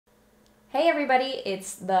Hey everybody,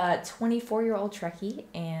 it's the 24-year-old Trekkie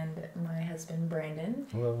and my husband Brandon.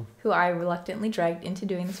 Hello. Who I reluctantly dragged into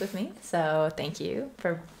doing this with me. So thank you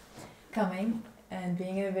for coming and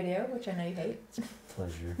being in a video, which I know you hate.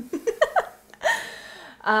 Pleasure.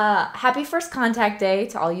 Happy First Contact Day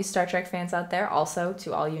to all you Star Trek fans out there. Also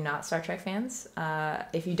to all you not Star Trek fans.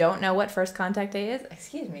 If you don't know what First Contact Day is,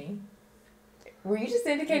 excuse me, were you just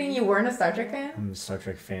indicating you weren't a Star Trek fan? I'm a Star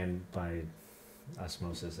Trek fan by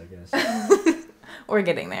osmosis, I guess. We're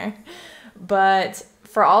getting there. But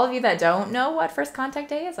for all of you that don't know what First Contact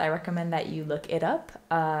Day is, I recommend that you look it up.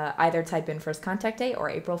 Either type in First Contact Day or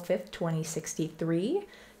April 5th, 2063.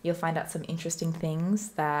 You'll find out some interesting things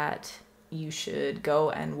that you should go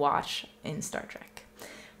and watch in Star Trek.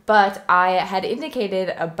 But I had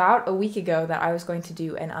indicated about a week ago that I was going to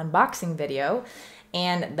do an unboxing video,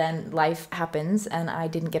 and then life happens and I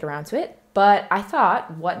didn't get around to it. But I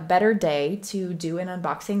thought, what better day to do an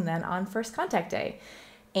unboxing than on First Contact Day?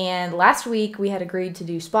 And last week we had agreed to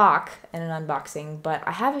do Spock in an unboxing, but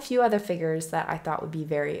I have a few other figures that I thought would be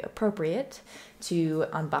very appropriate to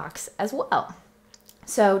unbox as well.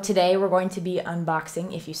 So today we're going to be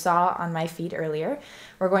unboxing, if you saw on my feed earlier,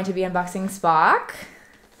 we're going to be unboxing Spock,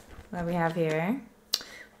 that we have here.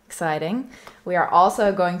 Exciting. We are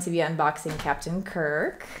also going to be unboxing Captain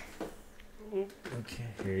Kirk. Okay,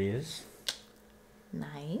 here he is.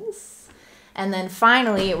 Nice. And then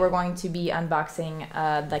finally, we're going to be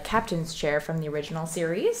unboxing the captain's chair from the original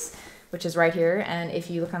series, which is right here. And if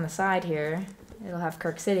you look on the side here, it'll have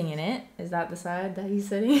Kirk sitting in it. Is that the side that he's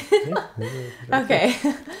sitting? Okay.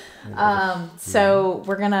 So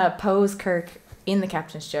we're going to pose Kirk in the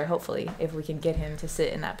captain's chair, hopefully, if we can get him to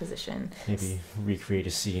sit in that position. Maybe recreate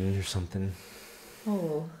a scene or something.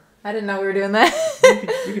 Oh, I didn't know we were doing that.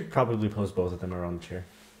 You could probably pose both of them around the chair.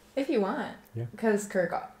 If you want. Yeah. Because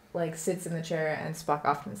Kirk sits in the chair and Spock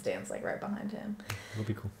often stands right behind him. That'll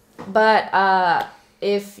be cool. But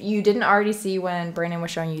if you didn't already see when Brandon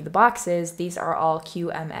was showing you the boxes, these are all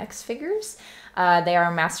QMX figures. They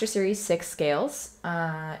are Master Series 6 scales.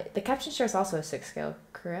 The captain's chair is also a 6 scale,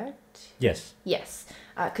 correct? Yes. Yes.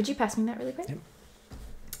 Could you pass me that really quick? Yep.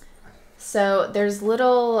 So there's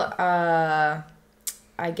little, I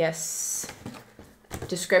guess,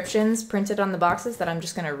 descriptions printed on the boxes that I'm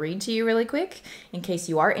just going to read to you really quick in case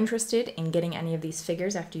you are interested in getting any of these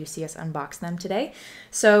figures after you see us unbox them today.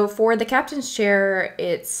 So for the captain's chair,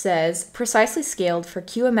 it says, precisely scaled for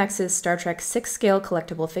QMX's Star Trek 6 scale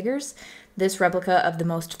collectible figures. This replica of the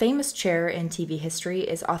most famous chair in TV history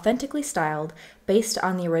is authentically styled based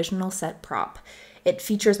on the original set prop. It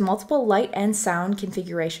features multiple light and sound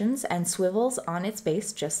configurations and swivels on its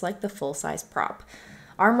base just like the full-size prop.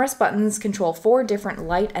 Armrest buttons control 4 different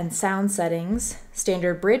light and sound settings,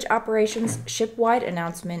 standard bridge operations, ship-wide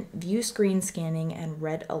announcement, view screen scanning, and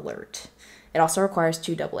red alert. It also requires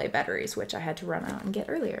 2 AA batteries, which I had to run out and get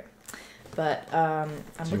earlier. But I'm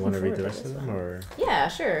Do you want to read the rest of them, or? Yeah,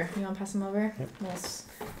 sure. You want to pass them over? Yep. We'll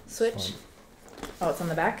switch. Oh, it's on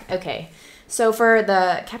the back? Okay. So for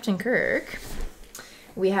the Captain Kirk,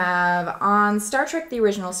 we have on Star Trek the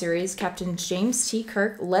original series, Captain James T.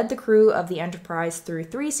 Kirk led the crew of the Enterprise through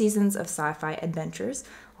 3 seasons of sci-fi adventures,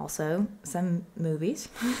 also some movies.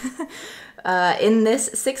 In this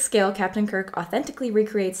 6 scale, Captain Kirk authentically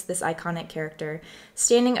recreates this iconic character.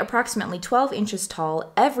 Standing approximately 12 inches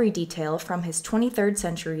tall, every detail from his 23rd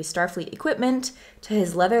century Starfleet equipment to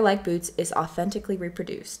his leather-like boots is authentically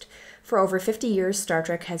reproduced. For over 50 years, Star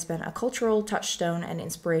Trek has been a cultural touchstone and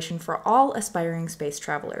inspiration for all aspiring space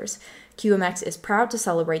travelers. QMX is proud to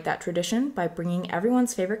celebrate that tradition by bringing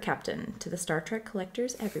everyone's favorite captain to the Star Trek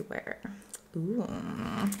collectors everywhere. Ooh.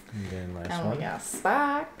 And then last And one. we got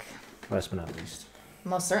Spock. Last but not least.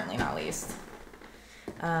 Most certainly not least.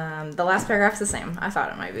 The last paragraph's the same. I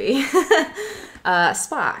thought it might be.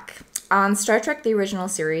 Spock. On Star Trek the original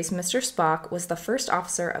series, Mr. Spock was the first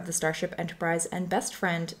officer of the Starship Enterprise and best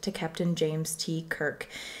friend to Captain James T. Kirk.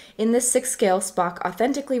 In this 6 scale, Spock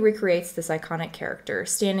authentically recreates this iconic character,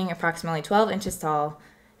 standing approximately 12 inches tall.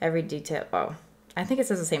 Every detail... Oh, I think it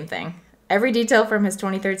says the same thing. Every detail from his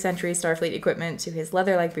 23rd century Starfleet equipment to his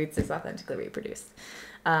leather-like boots is authentically reproduced.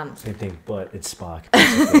 Same thing, but it's Spock.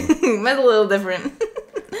 But a little different.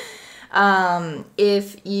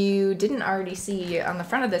 If you didn't already see on the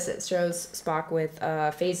front of this, it shows Spock with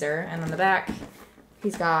a phaser, and on the back,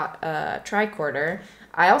 he's got a tricorder.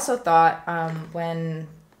 I also thought when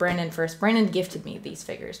Brandon gifted me these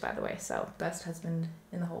figures, by the way, so best husband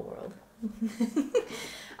in the whole world.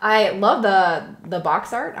 I love the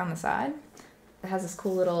box art on the side. It has this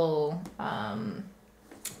cool little,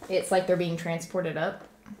 it's like they're being transported up.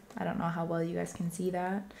 I don't know how well you guys can see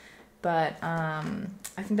that. But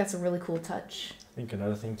I think that's a really cool touch. I think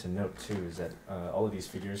another thing to note too is that all of these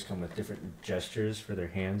figures come with different gestures for their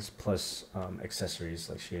hands, plus accessories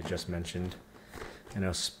like she had just mentioned. I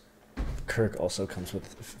know Kirk also comes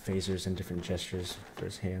with phasers and different gestures for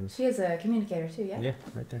his hands. He has a communicator too, yeah? Yeah,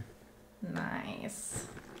 right there. Nice.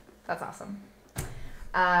 That's awesome.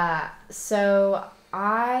 So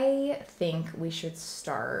I think we should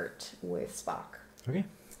start with Spock. Okay,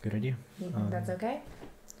 good idea. You think that's okay?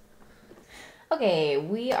 Okay,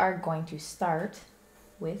 we are going to start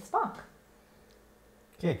with Spock.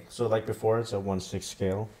 Okay, so like before, it's a 1/6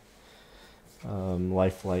 scale.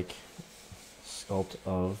 Lifelike sculpt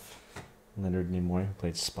of Leonard Nimoy, who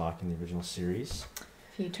played Spock in the original series.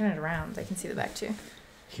 If you turn it around, I can see the back too.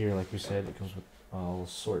 Here, like we said, it comes with all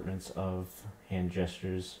assortments of hand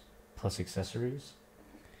gestures plus accessories.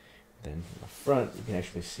 Then in the front, you can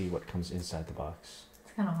actually see what comes inside the box.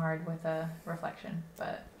 It's kind of hard with a reflection,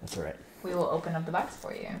 but That's all right. we will open up the box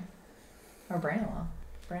for you. Or Brandon will.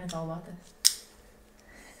 Brandon's all about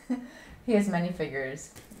this. He has many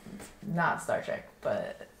figures. Not Star Trek,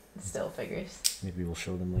 but still figures. Maybe we'll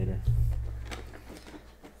show them later.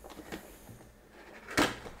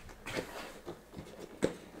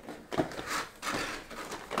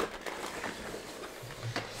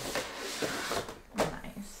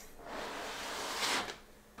 Nice.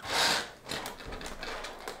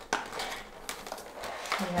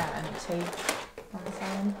 You got any tape on the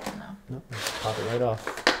side? No. Nope, pop it right off.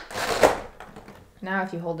 Now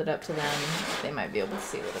if you hold it up to them, they might be able to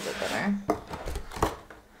see a little bit better.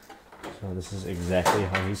 So this is exactly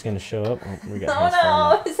how he's going to show up. Oh, we got Oh hands falling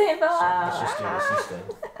no, off. his hand fell So out. let's just do this instead.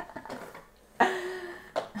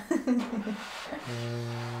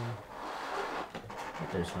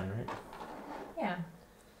 Right there's fine, right? Yeah.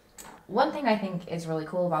 One thing I think is really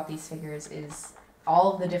cool about these figures is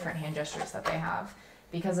all of the different hand gestures that they have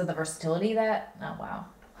because of the versatility that, oh wow,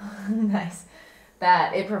 nice,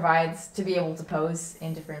 that it provides to be able to pose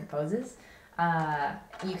in different poses.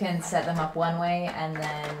 You can set them up one way, and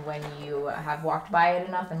then when you have walked by it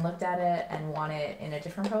enough and looked at it and want it in a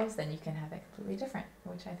different pose, then you can have it completely different,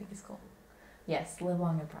 which I think is cool. Yes, live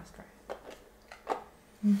long and prosper.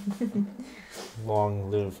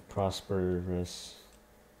 Long live prosperous.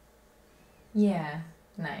 Yeah,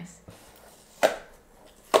 nice.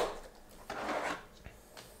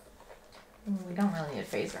 We don't really need a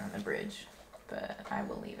phaser on the bridge, but I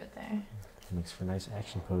will leave it there. Makes for nice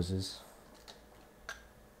action poses.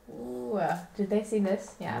 Ooh, did they see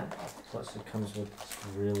this? Yeah. Plus it comes with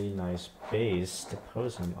really nice base to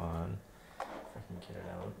pose him on. If I can get it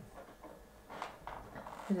out.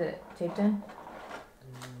 Is it taped in?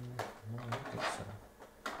 No, I don't think so.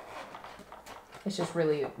 It's just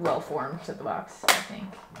really well formed to the box, I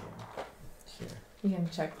think. Yeah. Here. You can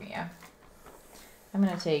check me, yeah. I'm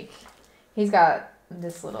gonna take, he's got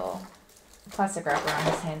this little plastic wrapper on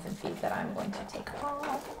his hands and feet that I'm going to take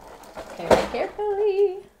off very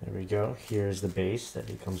carefully. There we go. Here's the base that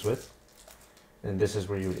he comes with. And this is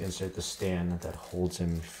where you would insert the stand that holds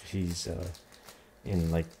him if he's in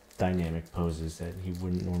like dynamic poses that he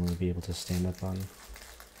wouldn't normally be able to stand up on.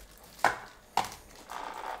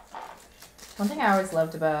 One thing I always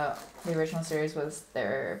loved about the original series was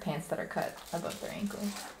their pants that are cut above their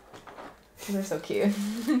ankles. They're so cute.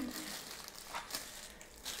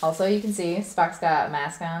 Also, you can see Spock's got a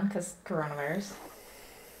mask on because coronavirus.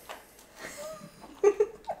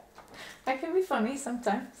 That can be funny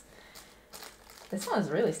sometimes. This one is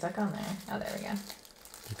really stuck on there. Oh, there we go.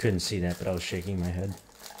 You couldn't see that, but I was shaking my head.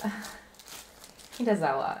 He does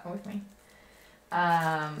that a lot with me.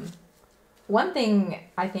 One thing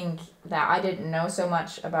I think that I didn't know so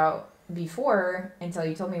much about before until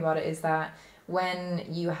you told me about it is that when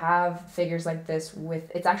you have figures like this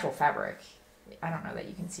with it's actual fabric, I don't know that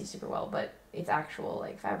you can see super well, but it's actual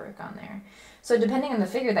like fabric on there. So depending on the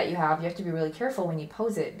figure that you have to be really careful when you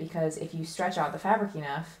pose it because if you stretch out the fabric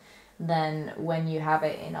enough, then when you have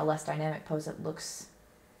it in a less dynamic pose, it looks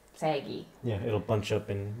saggy. Yeah, it'll bunch up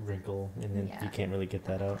and wrinkle, and then Yeah. you can't really get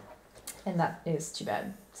that out. And that is too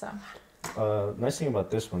bad. So Nice thing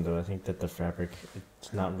about this one, though, I think that the fabric,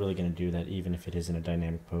 it's not really going to do that even if it is in a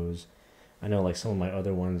dynamic pose. I know, like, some of my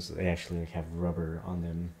other ones, they actually like, have rubber on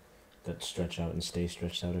them that stretch out and stay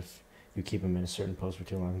stretched out if you keep them in a certain pose for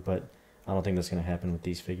too long, but I don't think that's going to happen with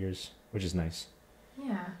these figures, which is nice.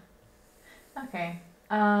 yeah. Okay.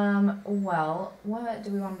 Well, what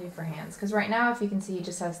do we want to do for hands? Because right now, if you can see, it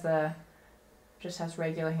just has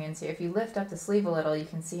regular hands here. If you lift up the sleeve a little, you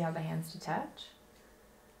can see how the hands detach.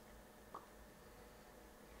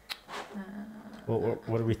 Well,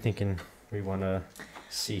 what are we thinking we want to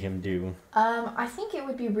see him do? I think it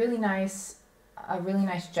would be really nice a really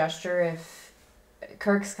nice gesture if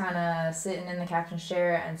Kirk's kind of sitting in the captain's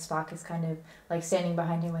chair and Spock is kind of like standing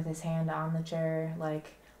behind him with his hand on the chair,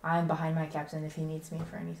 like I'm behind my captain if he needs me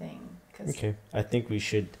for anything. Okay, I think we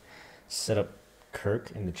should set up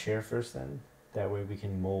Kirk in the chair first then. That way we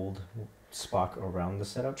can mold Spock around the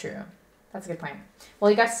setup. True. That's a good point.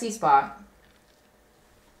 Well, you got to see Spock.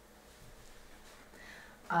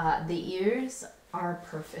 The ears are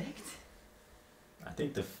perfect. I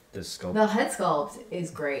think the sculpt. The head sculpt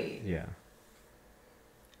is great. Yeah.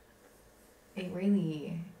 It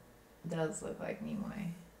really does look like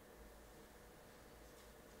Nimoy.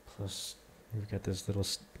 Plus, we've got this little.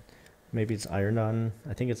 Maybe it's ironed on.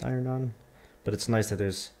 I think it's ironed on, but it's nice that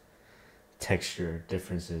there's texture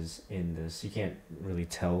differences in this. You can't really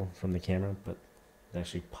tell from the camera, but it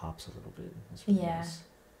actually pops a little bit. That's really nice.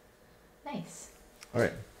 Nice. All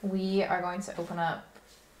right. We are going to open up.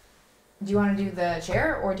 Do you want to do the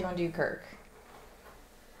chair or do you want to do Kirk?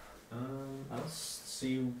 I don't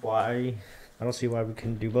see why. I don't see why we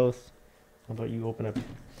couldn't do both. How about you open up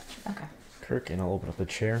Kirk and I'll open up the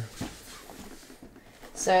chair.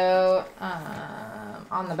 So,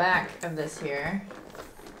 on the back of this here,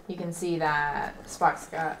 you can see that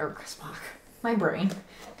my brain,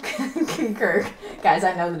 Kirk, guys,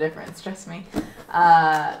 I know the difference, trust me.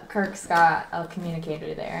 Kirk's got a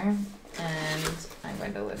communicator there, and I'm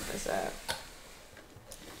going to lift this up.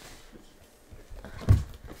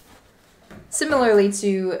 Similarly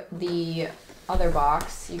to the other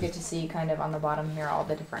box, you get to see kind of on the bottom here all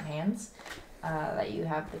the different hands that you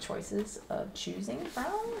have the choices of choosing from.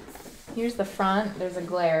 Here's the front. There's a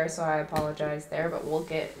glare, so I apologize there, but we'll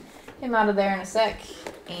get him out of there in a sec,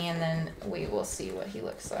 and then we will see what he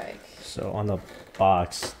looks like. So on the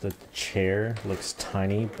box, the chair looks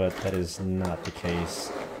tiny, but that is not the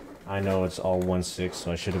case. I know it's all 1/6,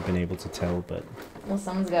 so I should have been able to tell, but... Well,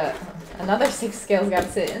 someone's got... Another 6 scale's got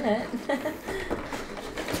to sit in it.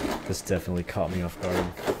 This definitely caught me off guard.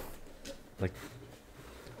 Like,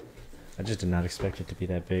 I just did not expect it to be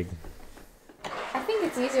that big. I think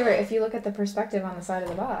it's easier if you look at the perspective on the side of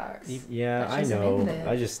the box. Yeah, I know.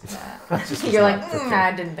 I just... You're like,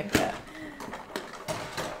 I didn't think that.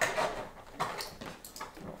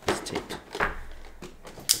 It's taped. Okay,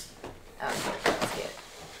 let's get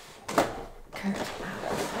Kirk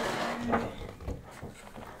out of there.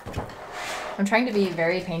 I'm trying to be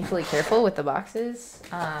very painfully careful with the boxes.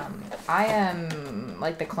 I am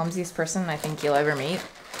like the clumsiest person I think you'll ever meet.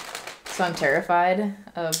 So I'm terrified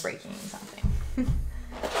of breaking something.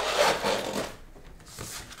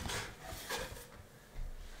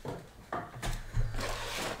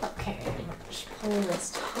 Okay, just pull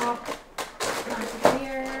this top out of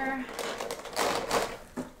here.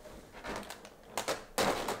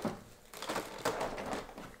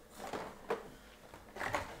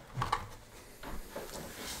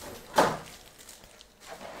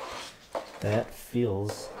 That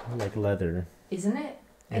feels like leather. Isn't it?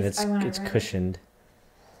 And it's cushioned.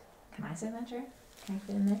 Can I sit in that chair? Can I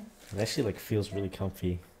fit in there? It actually like feels really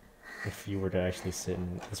comfy if you were to actually sit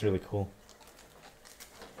in it. It's really cool.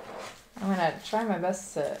 I'm gonna try my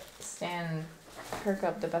best to stand Kirk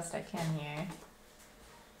up the best I can here.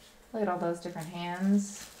 Look at all those different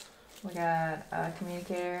hands. We got a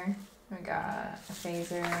communicator. We got a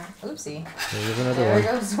phaser. Oopsie. There's another there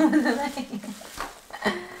one. Goes one of the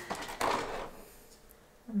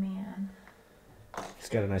Man. He's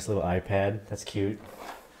got a nice little iPad. That's cute.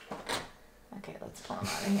 Okay, let's pull him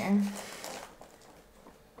out of here.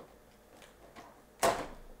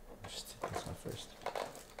 Just take this off first.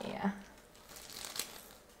 Yeah.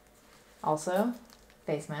 Also,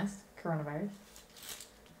 face mask, coronavirus.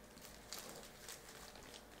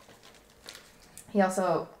 He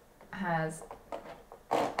also has,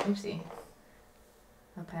 oopsie,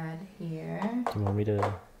 a pad here. Do you want me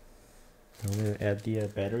to add the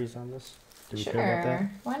batteries on this? Do we care about that?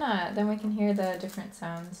 Sure. Why not? Then we can hear the different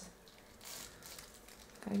sounds.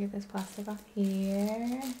 Gotta get this plastic off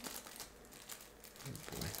here. Oh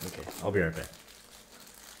boy. Okay, I'll be right back.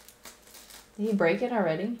 Did he break it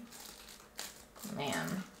already?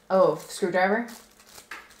 Man. Oh, screwdriver?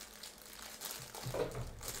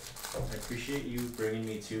 I appreciate you bringing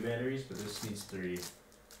me 2 batteries, but this needs 3.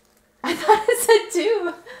 I thought it said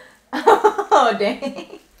 2. Oh,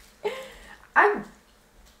 dang.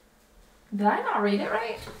 Did I not read it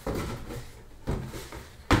right?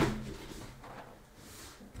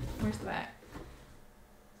 Where's the back?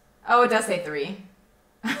 Oh, it does say 3.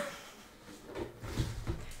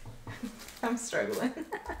 I'm struggling.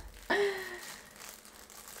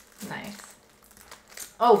 Nice.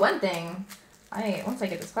 Oh, one thing. Once I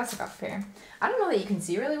get this plastic off here, I don't know that you can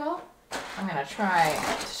see really well. I'm gonna try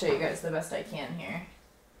to show you guys the best I can here.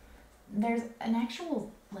 There's an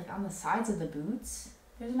actual, like on the sides of the boots,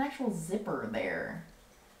 there's an actual zipper there.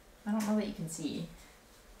 I don't know that you can see.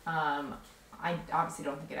 I obviously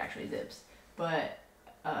don't think it actually zips, but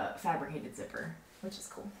fabricated zipper, which is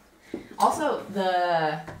cool. Also,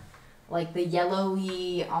 the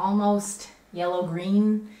yellowy, almost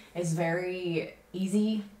yellow-green is very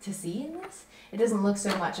easy to see in this. It doesn't look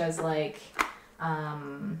so much as like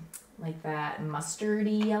that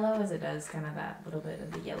mustardy yellow as it does kind of that little bit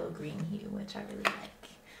of the yellow-green hue, which I really like.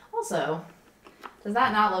 Also, does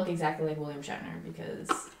that not look exactly like William Shatner? Because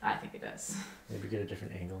I think it does. Maybe get a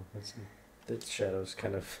different angle. The shadows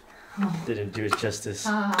kind of didn't do it justice.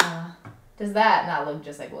 Does that not look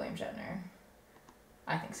just like William Shatner?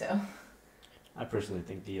 I think so. I personally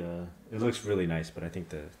think it looks really nice, but I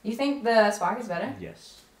think You think the Spock is better?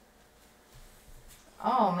 Yes.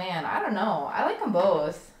 Oh man, I don't know. I like them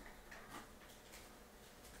both.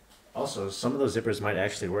 Also, some of those zippers might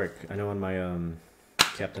actually work. I know on my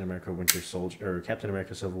Captain America Winter Soldier or Captain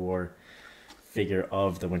America Civil War figure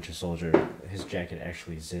of the Winter Soldier, his jacket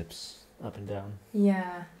actually zips up and down.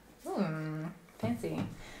 Yeah. Fancy.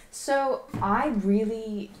 So I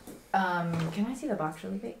really can I see the box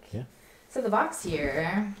really quick? Yeah. So the box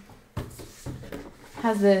here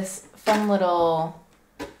has this fun little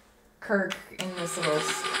Kirk in this little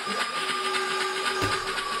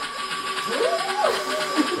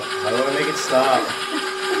I don't want to make it stop.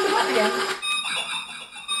 Come on again.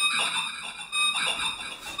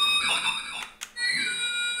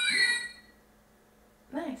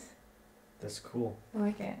 Nice. That's cool. I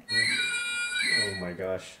like it. Oh my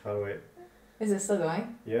gosh. How do I... Is it still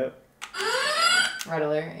going? Yep. Red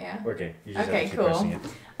alert, yeah. Okay. You just Okay, have to keep cool. pressing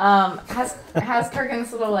it. Has Kirk in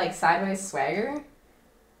this little like sideways swagger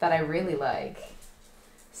that I really like.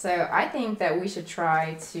 So I think that we should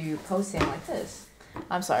try to pose him like this.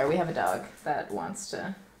 I'm sorry, we have a dog that wants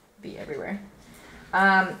to be everywhere.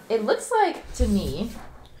 It looks like to me,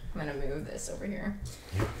 I'm gonna move this over here,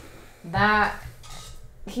 that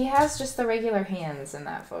he has just the regular hands in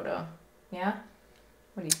that photo. Yeah?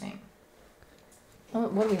 What do you think?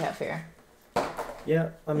 What do we have here?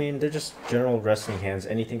 Yeah, I mean, they're just general wrestling hands.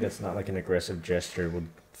 Anything that's not like an aggressive gesture would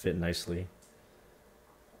fit nicely.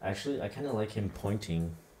 Actually, I kind of like him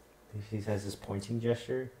pointing. He has this pointing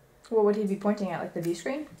gesture. What would he be pointing at? Like the V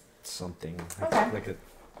screen? Something. Okay.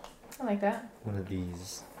 I like that. one of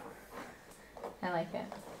these. I like it.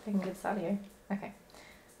 I can get this out of here. Okay.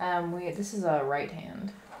 This is a right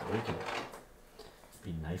hand. We could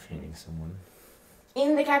be knife handing someone.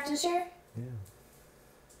 In the captain's chair? Yeah.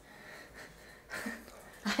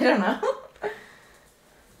 I don't know.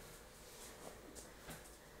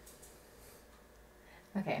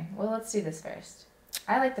 Okay, well let's do this first.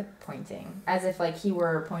 I like the pointing, as if like he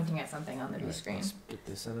were pointing at something on the V screen. Let's get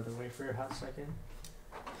this out of the way for a hot second.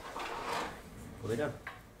 Well, they done.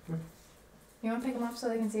 You want to pick them up so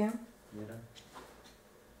they can see him? You're done.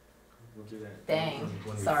 We'll do that. Dang.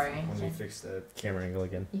 When Sorry. When we fix the camera angle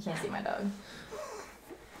again. You can't see my dog.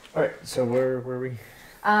 Alright, so where were we?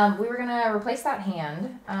 We were gonna replace that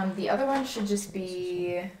hand. The other one should just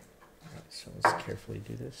be Alright, so let's carefully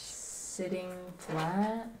do this. sitting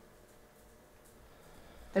flat.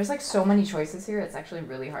 There's like so many choices here, it's actually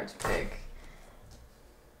really hard to pick.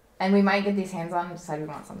 And we might get these hands on and decide we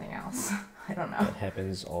want something else. I don't know. That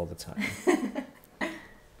happens all the time.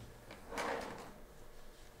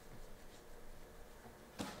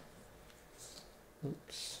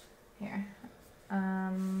 Oops. Here.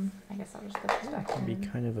 I guess I'll just put this back That can be in.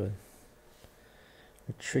 kind of a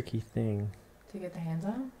tricky thing. To get the hands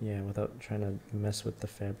on? Yeah, without trying to mess with the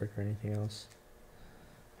fabric or anything else.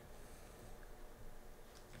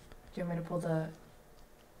 Do you want me to pull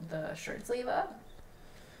the shirt sleeve up?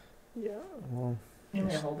 Yeah, well, You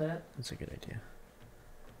want me to hold it up? that's a good idea.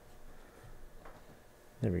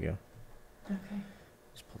 There we go. Okay.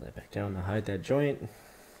 Just pull that back down to hide that joint.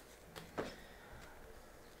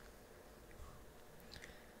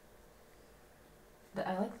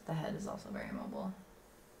 I like that the head is also very mobile.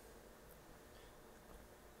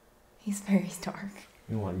 He's very dark.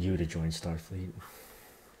 We want you to join Starfleet.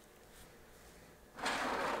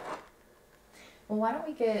 Well, why don't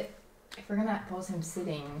we get, if we're gonna pose him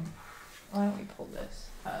sitting, why don't we pull this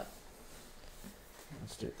up?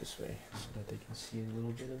 Let's do it this way so that they can see a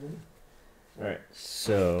little bit of it. Alright,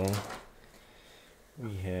 so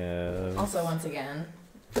we have... Also, once again,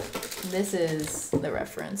 this is the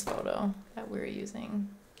reference photo that we're using.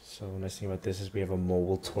 So the nice thing about this is we have a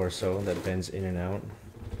mobile torso that bends in and out.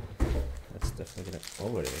 That's definitely gonna...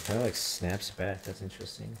 Oh, it kind of like snaps back. That's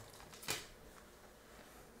interesting.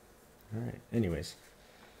 Alright, anyways.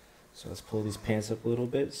 So let's pull these pants up a little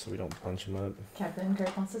bit so we don't bunch them up. Captain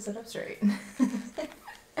Kirk wants to sit up straight. He's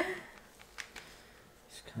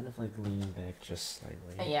kind of like leaning back just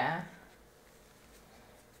slightly. Yeah.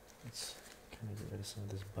 Let's kind of get rid of some of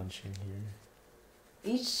this bunching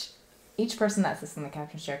here. Each person that sits in the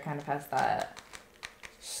captain's chair kind of has that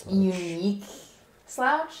Slouch. unique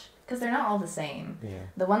slouch, because they're not all the same. Yeah.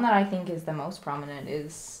 The one that I think is the most prominent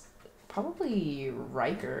is probably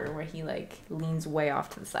Riker, where he like leans way off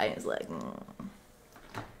to the side and is like,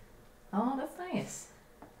 oh, that's nice.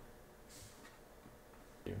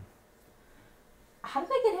 Yeah. How did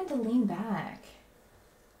they get him to lean back?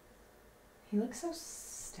 He looks so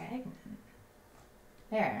stagnant.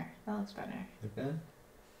 There, that looks better. Like that?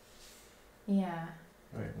 Yeah.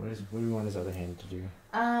 Alright, what do we want his other hand to do?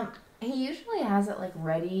 He usually has it like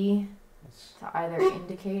ready Let's to either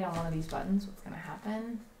indicate on one of these buttons what's gonna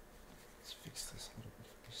happen. fix this a little bit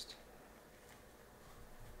first.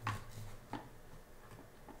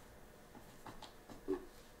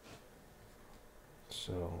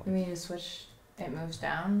 So, Do we need to switch? It moves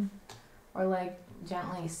down, or like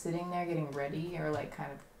gently sitting there getting ready, or like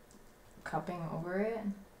kind of cupping over it.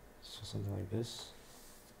 so something like this.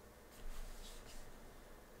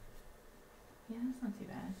 Yeah, that's not too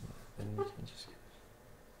bad. Then we can just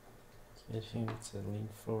get him to lean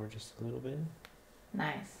forward just a little bit.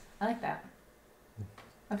 Nice. I like that.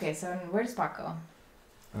 Okay, so where does Spock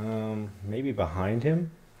go? Maybe behind him.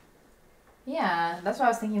 Yeah, that's what I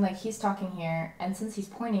was thinking. Like he's talking here, and since he's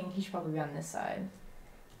pointing, he should probably be on this side.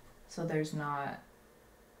 So there's not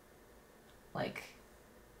like,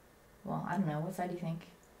 well, I don't know. What side do you think?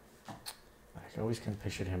 I always kind of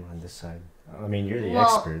pictured him on this side. I mean, you're the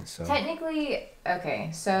Well, expert, so. Technically, okay.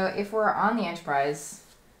 So if we're on the Enterprise,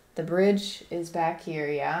 the bridge is back here.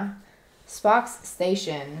 Yeah, Spock's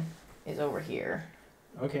station is over here.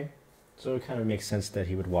 Okay. So it kind of makes sense that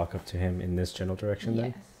he would walk up to him in this general direction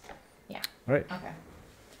then? Yes. Alright. Okay.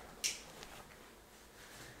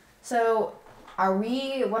 So,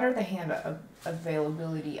 what are the hand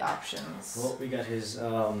availability options? Well, we got his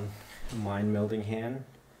mind melding hand,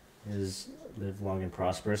 his live long and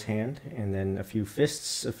prosperous hand, and then a few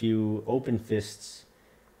fists, a few open fists,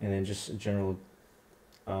 and then just general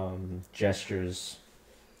gestures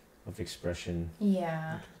of expression.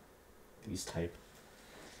 Yeah. These type.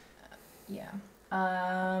 Yeah.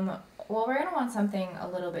 Well, we're gonna want something a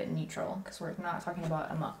little bit neutral because we're not talking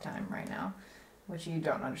about amok time right now, which you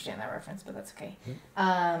don't understand that reference, but that's okay.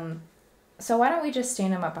 So why don't we just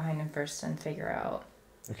stand him up behind him first and figure out?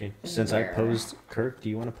 Okay. Since I where- posed Kirk, do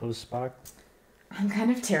you want to pose Spock? I'm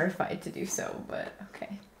kind of terrified to do so, but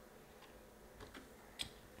okay.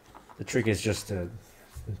 The trick is just to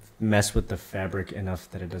mess with the fabric enough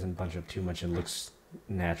that it doesn't bunch up too much and looks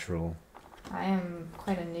natural. I am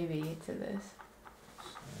quite a newbie to this.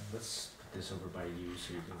 Let's put this over by you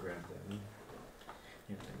so you can grab them.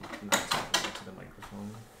 You have to not talk into the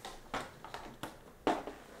microphone.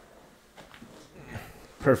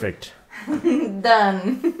 Perfect.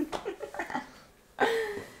 Done.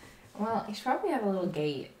 Well, he should probably have a little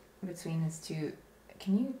gate between his two.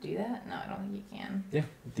 Can you do that? No, I don't think you can. Yeah,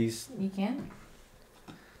 these. You can?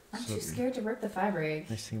 I'm So- too scared to rip the fabric.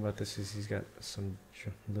 Nice thing about this is he's got some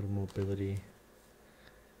little mobility.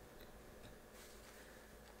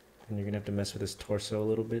 And you're gonna have to mess with his torso a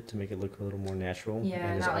little bit to make it look a little more natural. Yeah,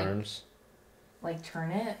 and his not like- arms. Like turn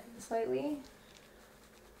it slightly.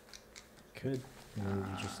 Could. And then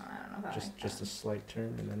you just I don't know if I like just that. a slight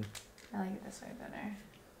turn and then. I like it this way better.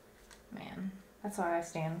 Man, that's how I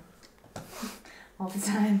stand all the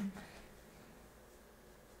time.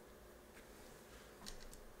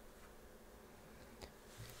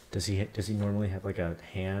 Does he normally have like a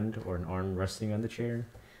hand or an arm resting on the chair?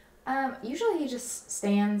 Usually he just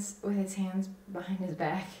stands with his hands behind his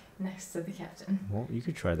back next to the captain, Well, you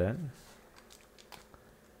could try that.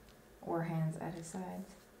 or hands at his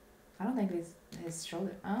sides. I don't think his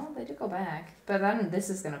shoulder. Oh, they do go back, but then this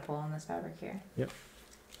is gonna pull on this fabric here. Yep.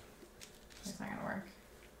 It's not gonna work.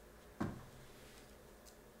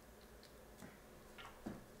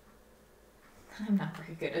 I'm not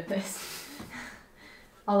very good at this.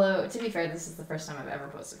 Although, to be fair, this is the first time I've ever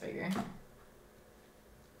posted a figure.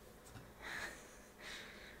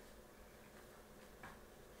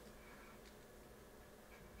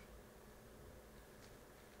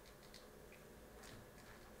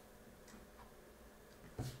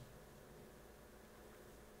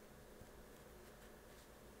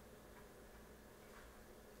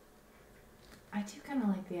 I do kind of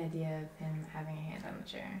like the idea of him having a hand on the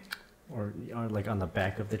chair. Or like on the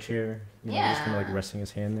back of the chair. You know, just kind of like Yeah. resting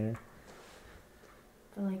his hand there.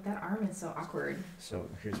 But like that arm is so awkward. So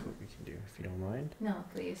here's what we can do, if you don't mind. No,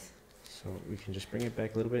 please. So we can just bring it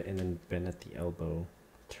back a little bit and then bend at the elbow.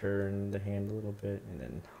 Turn the hand a little bit and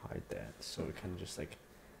then hide that. So it kind of just like,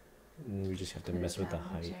 we just have to mess with the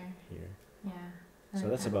height here. Yeah. So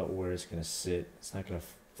that's about where it's going to sit. It's not going to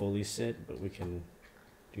fully sit, but we can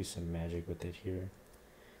do some magic with it here.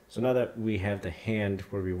 So now that we have the hand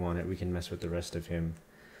where we want it, we can mess with the rest of him.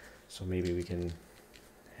 So maybe we can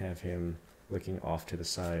have him looking off to the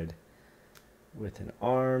side with an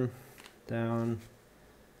arm down.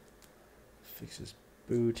 Fix his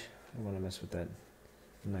boot. I want to mess with that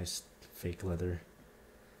nice fake leather.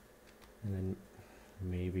 And then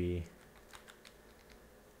maybe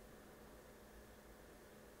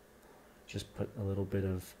just put a little bit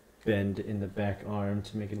of bend in the back arm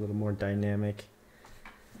to make it a little more dynamic.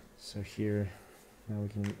 So here, now we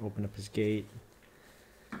can open up his gate.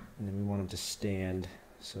 And then we want him to stand.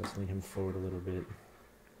 So let's lean him forward a little bit.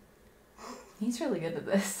 He's really good at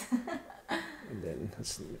this. And then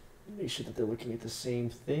let's make sure that they're looking at the same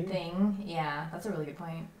thing. Yeah, that's a really good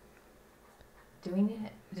point.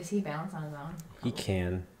 Does he balance on his own? He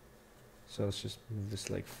can. So let's just move this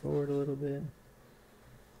leg forward a little bit.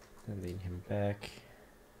 And lean him back.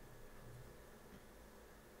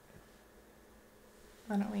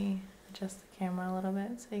 Why don't we adjust the camera a little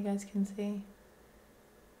bit so you guys can see?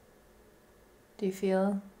 Do you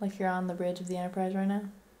feel like you're on the bridge of the Enterprise right now?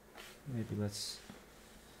 Maybe let's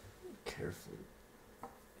carefully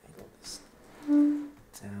angle this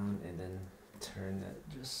down and then turn that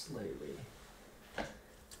just slightly.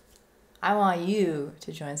 I want you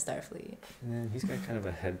to join Starfleet. And then he's got kind of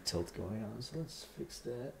a head tilt going on, so let's fix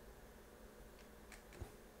that.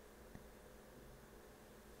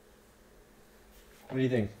 What do you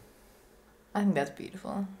think? I think that's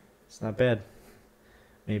beautiful. It's not bad.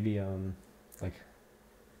 Maybe like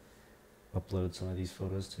upload some of these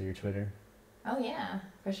photos to your Twitter. Oh yeah,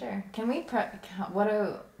 for sure. Can we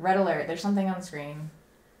red alert? There's something on the screen.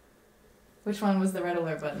 Which one was the red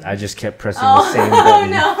alert button? I just kept pressing the same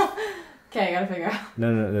button. Oh no. Okay, I gotta figure out.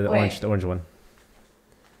 No, the orange one.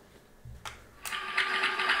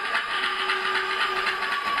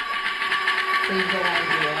 So you get an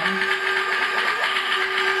idea.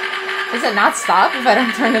 Does it not stop if I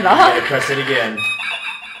don't turn it off? Yeah, press it again.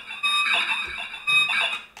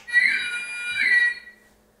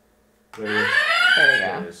 There we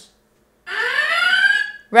go.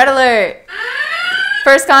 Red alert!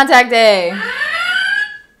 First contact day!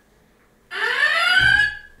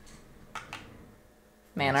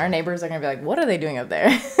 Man, our neighbors are gonna be like, what are they doing up there?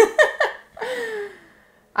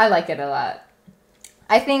 I like it a lot.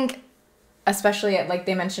 I think, especially, like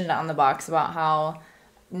they mentioned on the box about how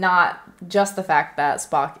not just the fact that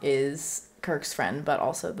Spock is Kirk's friend, but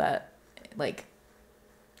also that, like,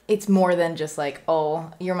 it's more than just like,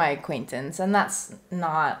 oh, you're my acquaintance. And that's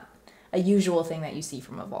not a usual thing that you see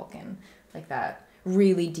from a Vulcan. Like that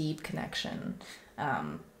really deep connection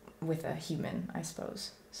with a human, I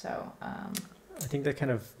suppose. So I think that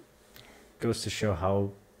kind of goes to show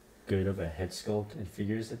how good of a head sculpt and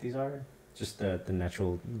figures that these are. Just the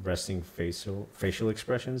natural resting facial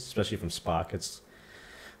expressions, especially from Spock. It's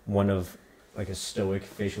one of like a stoic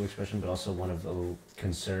facial expression, but also one of a little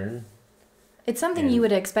concern. It's something you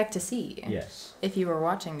would expect to see. Yes. If you were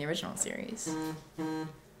watching the original series.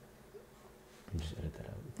 Just edit that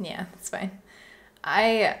out. Yeah, that's fine.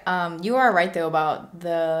 You are right though about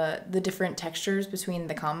the different textures between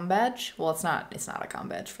the comm badge. Well, it's not a comm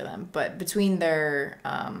badge for them, but between their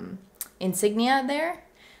insignia there,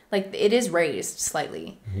 like it is raised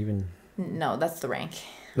slightly. No, that's the rank.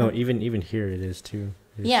 No, even here it is too.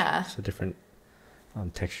 It's a different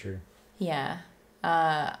texture. Yeah.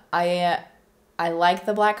 I like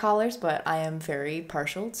the black collars, but I am very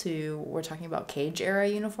partial to, we're talking about Cage era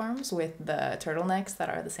uniforms with the turtlenecks that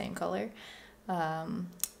are the same color.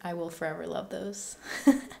 I will forever love those.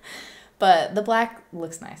 But the black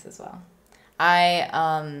looks nice as well.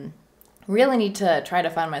 I really need to try to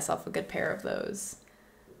find myself a good pair of those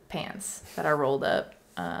pants that are rolled up.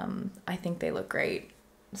 I think they look great.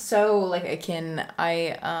 So like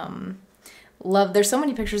love, there's so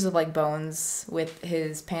many pictures of like Bones with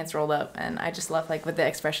his pants rolled up, and I just love like with the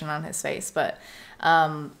expression on his face. But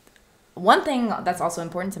one thing that's also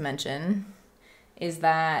important to mention is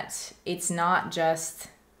that it's not just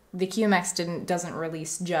the QMX doesn't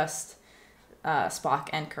release just Spock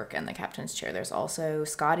and Kirk and the captain's chair. There's also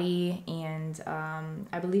Scotty and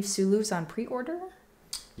I believe Sulu's on pre-order.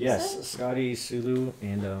 Yes, Scotty, Sulu,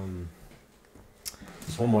 and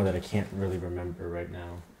there's one more that I can't really remember right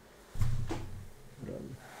now.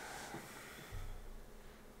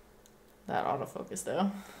 That autofocus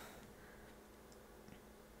though.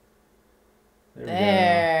 There.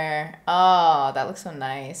 There. Oh, that looks so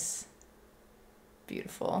nice.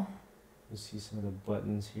 beautiful. You see some of the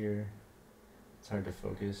buttons here. It's hard to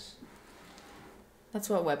focus. That's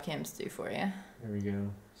what webcams do for you. There we go.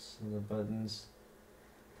 Some of the buttons.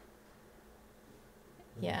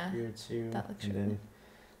 Yeah, here too. that looks and really then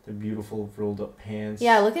the beautiful rolled up pants.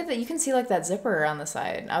 Yeah, look at that. You can see like that zipper on the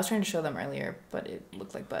side. I was trying to show them earlier, but it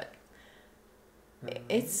looked like butt.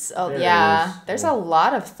 It's there there's a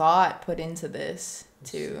lot of thought put into this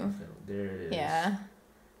too. There it is. Yeah,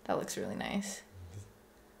 that looks really nice.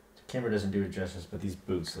 The camera doesn't do it justice, but these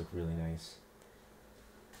boots look really nice.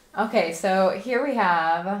 Okay, so here we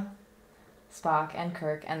have Spock and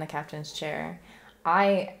Kirk and the captain's chair.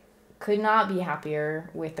 I could not be happier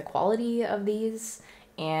with the quality of these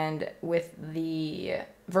and with the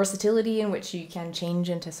versatility in which you can change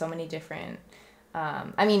into so many different...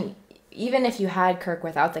 I mean, even if you had Kirk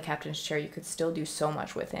without the captain's chair, you could still do so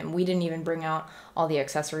much with him. We didn't even bring out all the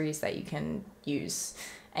accessories that you can use.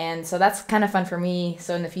 And so that's kind of fun for me.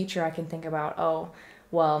 So in the future, I can think about,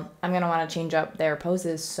 well, I'm going to want to change up their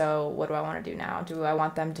poses, so what do I want to do now? Do I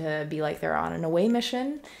want them to be like they're on an away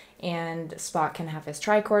mission, and Spock can have his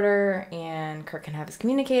tricorder, and Kirk can have his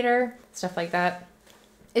communicator, stuff like that.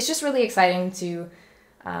 It's just really exciting to,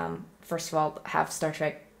 first of all, have Star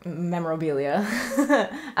Trek memorabilia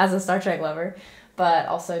as a Star Trek lover, but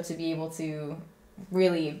also to be able to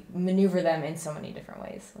really maneuver them in so many different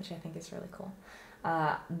ways, which I think is really cool.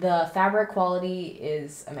 The fabric quality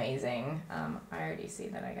is amazing. I already see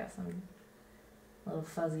that I got some little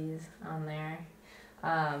fuzzies on there.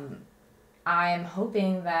 I'm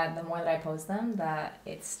hoping that the more that I post them, that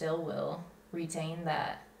it still will retain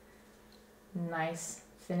that nice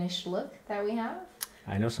finished look that we have.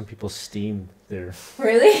 I know some people steam their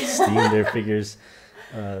figures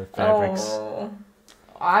fabrics. Oh,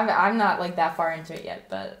 I'm not like that far into it yet,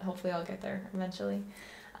 but hopefully I'll get there eventually.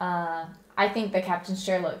 I think the captain's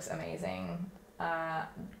chair looks amazing.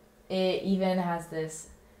 It even has this,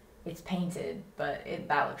 it's painted, but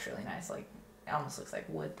that looks really nice. Like, it almost looks like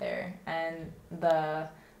wood there. And the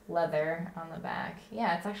leather on the back,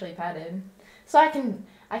 yeah, it's actually padded. So I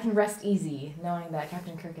can rest easy knowing that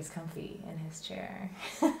Captain Kirk is comfy in his chair.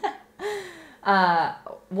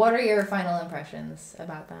 What are your final impressions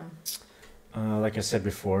about them? Like I said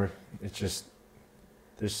before, it's just,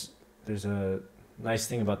 there's a nice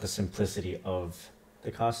thing about the simplicity of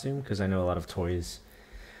the costume, because I know a lot of toys,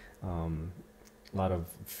 a lot of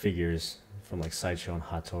figures from like Sideshow and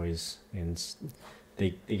Hot Toys, and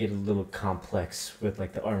they get a little complex with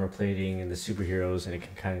like the armor plating and the superheroes, and it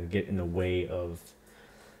can kind of get in the way of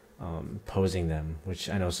posing them, which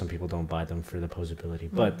I know some people don't buy them for the posability,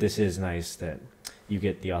 but this is nice that you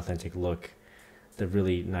get the authentic look, the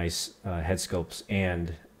really nice head sculpts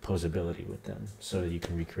and posability with them, so that you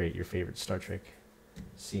can recreate your favorite Star Trek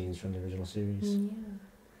scenes from the original series. Yeah.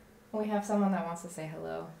 We have someone that wants to say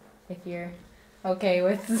hello, if you're okay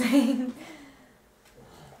with saying.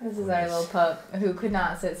 This is our little pup who could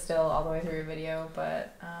not sit still all the way through a video,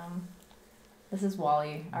 but this is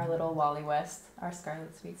Wally, our little Wally West, our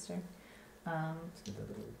Scarlet Speedster.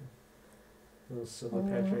 Little silver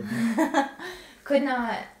Patrick. Could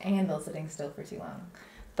not handle sitting still for too long.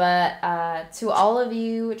 But to all of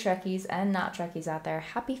you Trekkies and not Trekkies out there,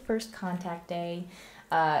 happy First Contact Day.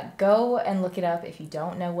 Go and look it up if you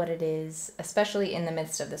don't know what it is, especially in the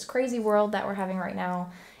midst of this crazy world that we're having right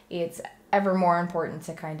now. It's ever more important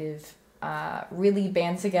to kind of really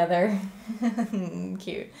band together,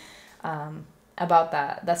 cute, about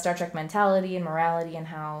that Star Trek mentality and morality, and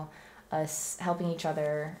how us helping each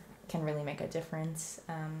other can really make a difference.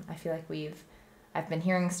 I feel like I've been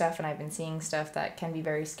hearing stuff and I've been seeing stuff that can be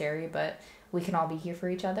very scary, but we can all be here for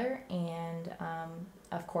each other. And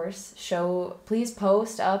of course, please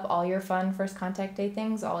post up all your fun First Contact Day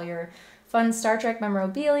things, all your fun Star Trek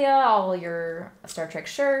memorabilia, all your Star Trek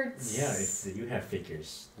shirts. Yeah, if you have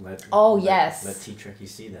figures, let T-Trekkies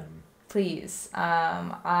see them. Please.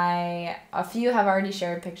 A few have already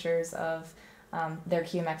shared pictures of their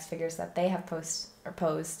QMX figures that they have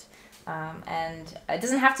posed. And it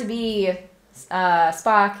doesn't have to be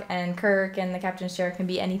Spock and Kirk and the captain's chair. It can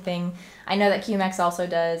be anything. I know that QMX also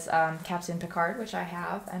does Captain Picard, which I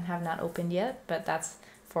have and have not opened yet, but that's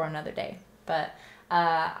for another day. But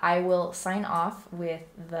I will sign off with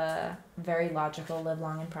the very logical Live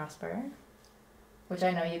Long and Prosper, which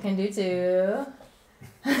I know you can do too.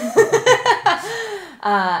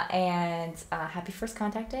 And happy First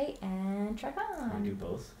Contact Day and Trek On. Can I do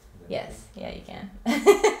both? Yes, yeah, you can.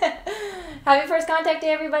 Happy First Contact Day,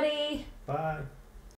 everybody. Bye.